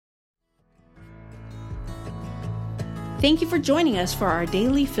Thank you for joining us for our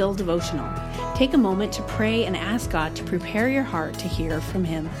Daily Fill devotional. Take a moment to pray and ask God to prepare your heart to hear from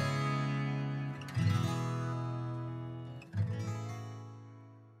Him.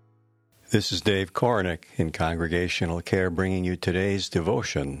 This is Dave Kornick in Congregational Care bringing you today's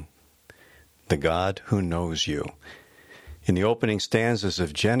devotion, The God Who Knows You. In the opening stanzas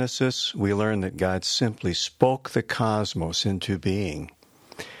of Genesis, we learn that God simply spoke the cosmos into being.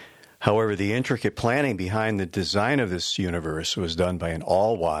 However, the intricate planning behind the design of this universe was done by an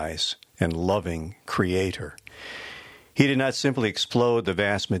all-wise and loving Creator. He did not simply explode the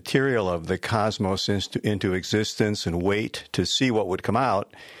vast material of the cosmos into existence and wait to see what would come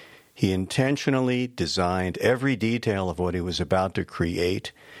out. He intentionally designed every detail of what he was about to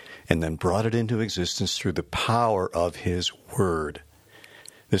create and then brought it into existence through the power of His Word.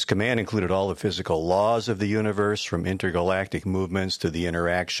 This command included all the physical laws of the universe, from intergalactic movements to the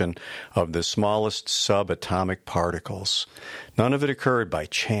interaction of the smallest subatomic particles. None of it occurred by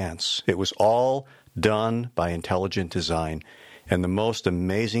chance. It was all done by intelligent design. And the most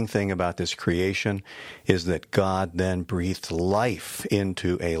amazing thing about this creation is that God then breathed life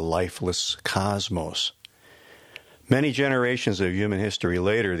into a lifeless cosmos. Many generations of human history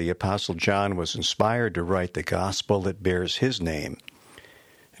later, the Apostle John was inspired to write the gospel that bears his name.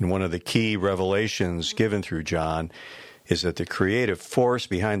 And one of the key revelations given through John is that the creative force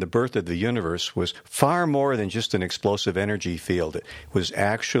behind the birth of the universe was far more than just an explosive energy field. It was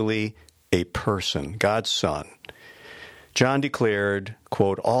actually a person, God's Son. John declared,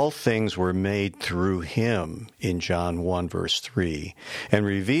 quote, all things were made through Him in John 1, verse 3, and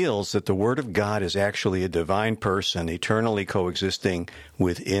reveals that the Word of God is actually a divine person eternally coexisting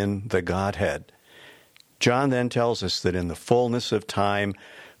within the Godhead. John then tells us that in the fullness of time,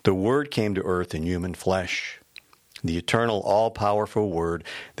 the Word came to earth in human flesh. The eternal, all-powerful Word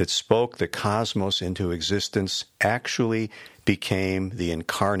that spoke the cosmos into existence actually became the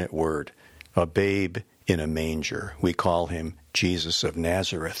incarnate Word, a babe in a manger. We call Him Jesus of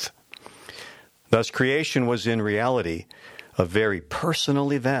Nazareth. Thus, creation was in reality a very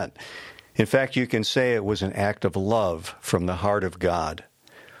personal event. In fact, you can say it was an act of love from the heart of God.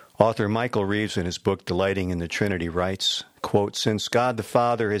 Author Michael Reeves, in his book Delighting in the Trinity, writes, quote, since God the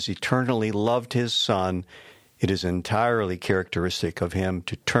Father has eternally loved His Son, it is entirely characteristic of Him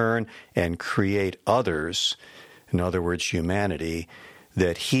to turn and create others, in other words, humanity,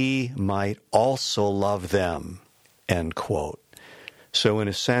 that He might also love them, end quote. So in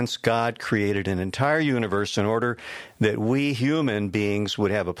a sense, God created an entire universe in order that we human beings would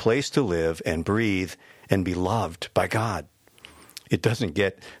have a place to live and breathe and be loved by God. It doesn't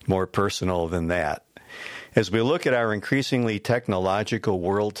get more personal than that. As we look at our increasingly technological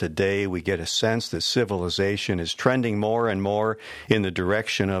world today, we get a sense that civilization is trending more and more in the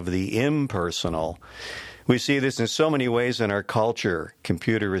direction of the impersonal. We see this in so many ways in our culture: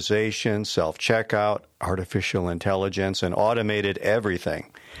 computerization, self-checkout, artificial intelligence, and automated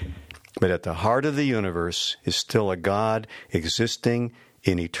everything. But at the heart of the universe is still a God existing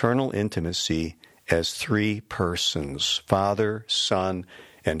in eternal intimacy as three persons, Father, Son,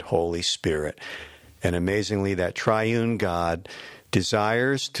 and Holy Spirit. And amazingly, that triune God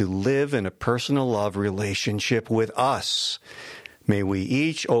desires to live in a personal love relationship with us. May we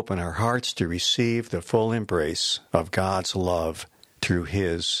each open our hearts to receive the full embrace of God's love through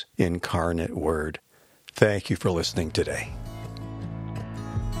His incarnate Word. Thank you for listening today.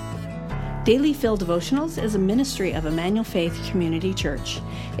 Daily Fill Devotionals is a ministry of Emmanuel Faith Community Church.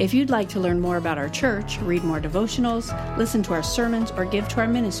 If you'd like to learn more about our church, read more devotionals, listen to our sermons, or give to our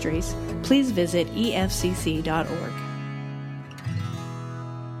ministries, please visit efcc.org.